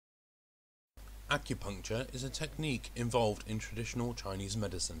Acupuncture is a technique involved in traditional Chinese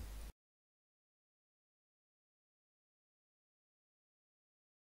medicine.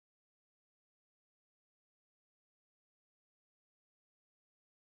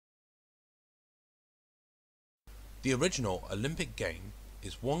 The original Olympic game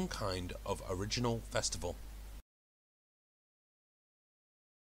is one kind of original festival.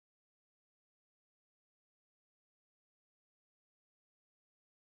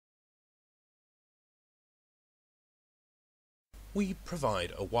 We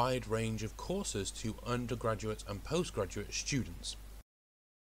provide a wide range of courses to undergraduate and postgraduate students.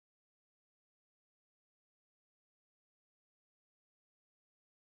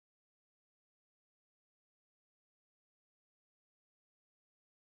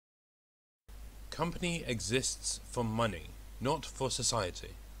 Company exists for money, not for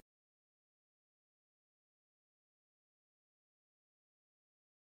society.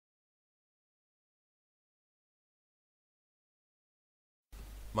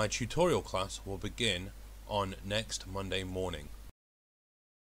 My tutorial class will begin on next Monday morning.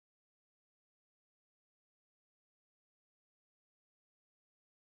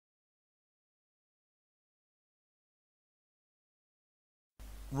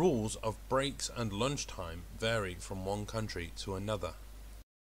 Rules of breaks and lunchtime vary from one country to another.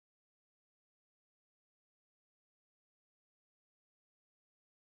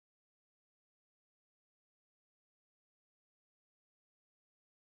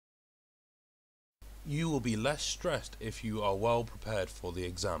 You will be less stressed if you are well prepared for the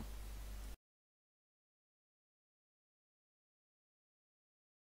exam.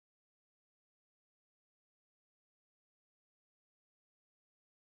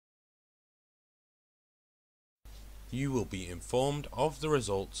 You will be informed of the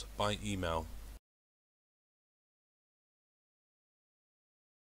results by email.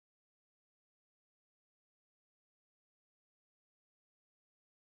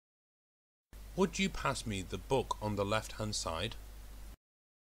 Would you pass me the book on the left-hand side?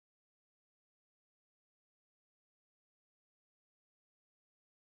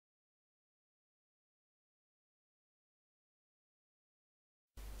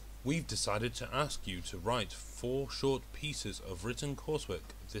 We've decided to ask you to write 4 short pieces of written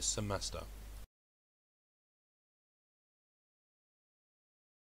coursework this semester.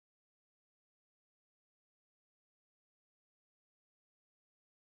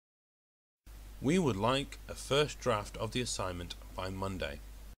 We would like a first draft of the assignment by Monday.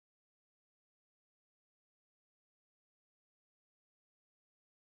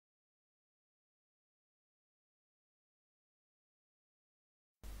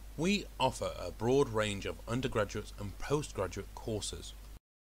 We offer a broad range of undergraduate and postgraduate courses.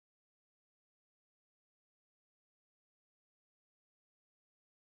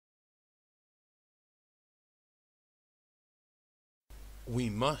 We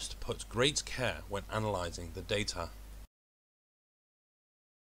must put great care when analysing the data.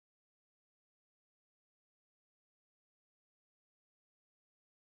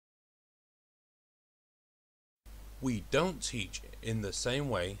 We don't teach in the same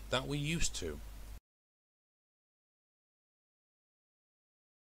way that we used to.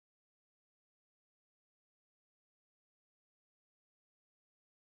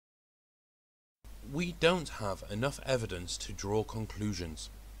 We don't have enough evidence to draw conclusions.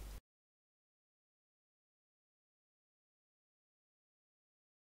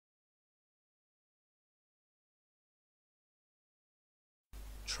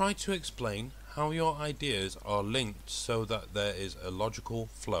 Try to explain how your ideas are linked so that there is a logical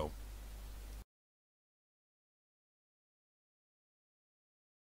flow.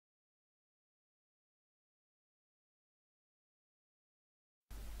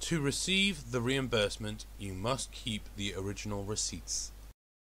 To receive the reimbursement, you must keep the original receipts.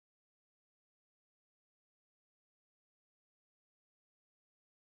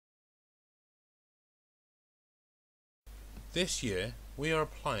 This year, we are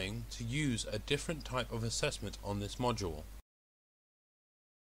applying to use a different type of assessment on this module.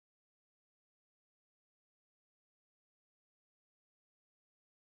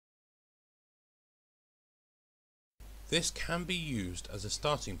 This can be used as a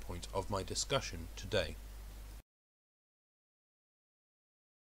starting point of my discussion today.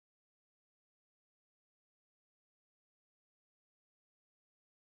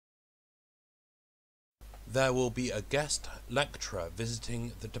 There will be a guest lecturer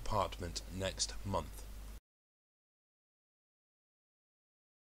visiting the department next month.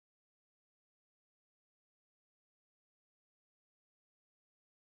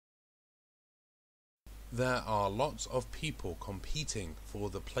 There are lots of people competing for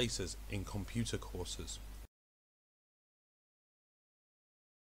the places in computer courses.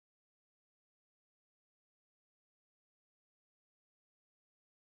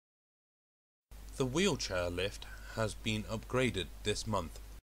 The wheelchair lift has been upgraded this month.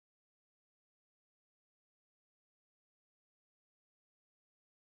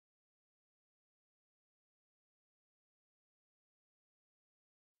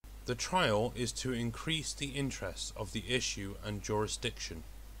 The trial is to increase the interest of the issue and jurisdiction.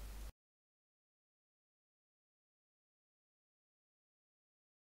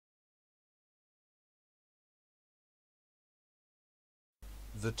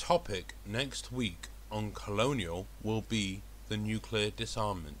 The topic next week on Colonial will be the nuclear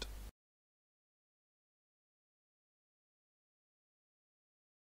disarmament.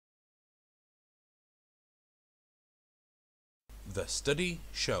 The study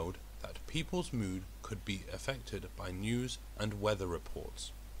showed that people's mood could be affected by news and weather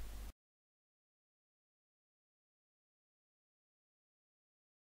reports.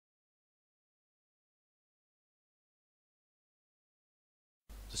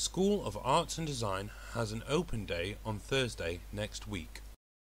 The School of Arts and Design has an open day on Thursday next week.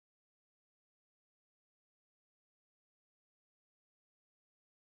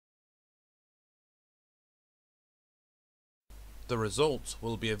 The results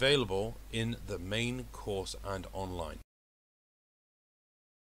will be available in the main course and online.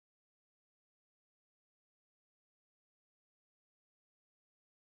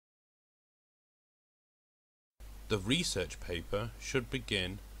 The research paper should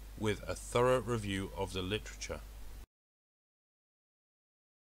begin with a thorough review of the literature.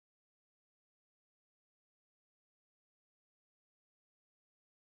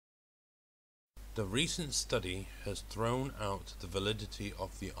 The recent study has thrown out the validity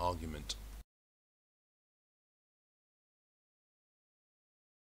of the argument.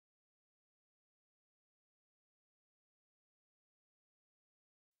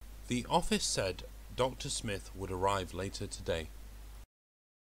 The office said Dr. Smith would arrive later today.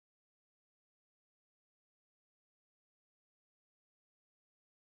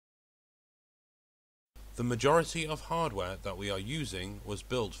 The majority of hardware that we are using was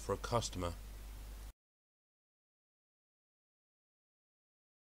built for a customer.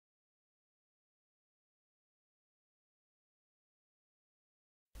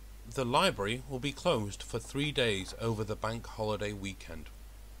 The library will be closed for 3 days over the bank holiday weekend.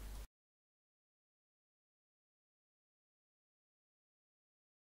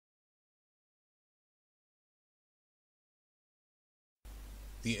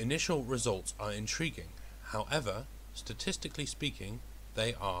 The initial results are intriguing. However, statistically speaking,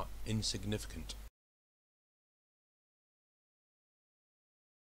 they are insignificant.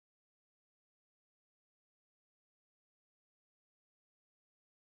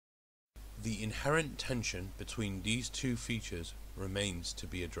 The inherent tension between these two features remains to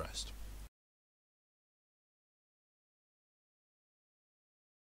be addressed.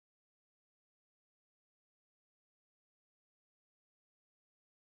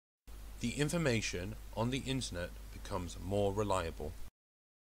 The information on the internet becomes more reliable.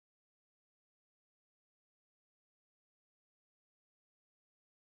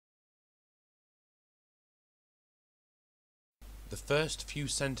 The first few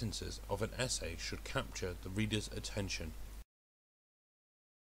sentences of an essay should capture the reader's attention.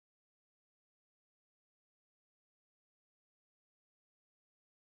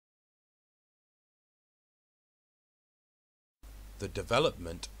 The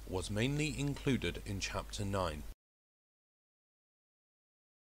development was mainly included in Chapter 9.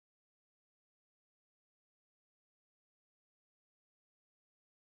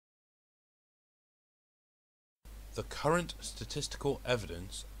 The current statistical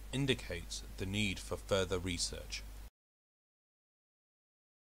evidence indicates the need for further research.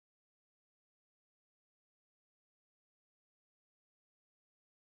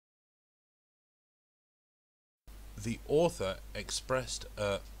 The author expressed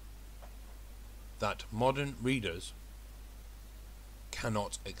that modern readers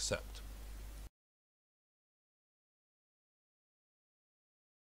cannot accept.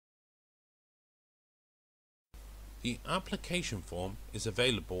 The application form is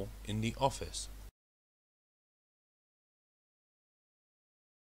available in the office.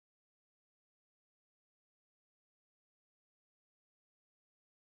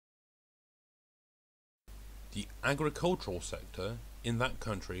 The agricultural sector in that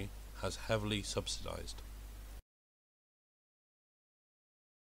country has heavily subsidized.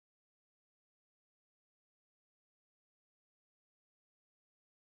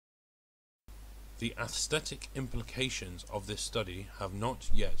 The aesthetic implications of this study have not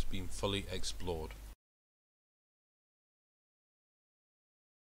yet been fully explored.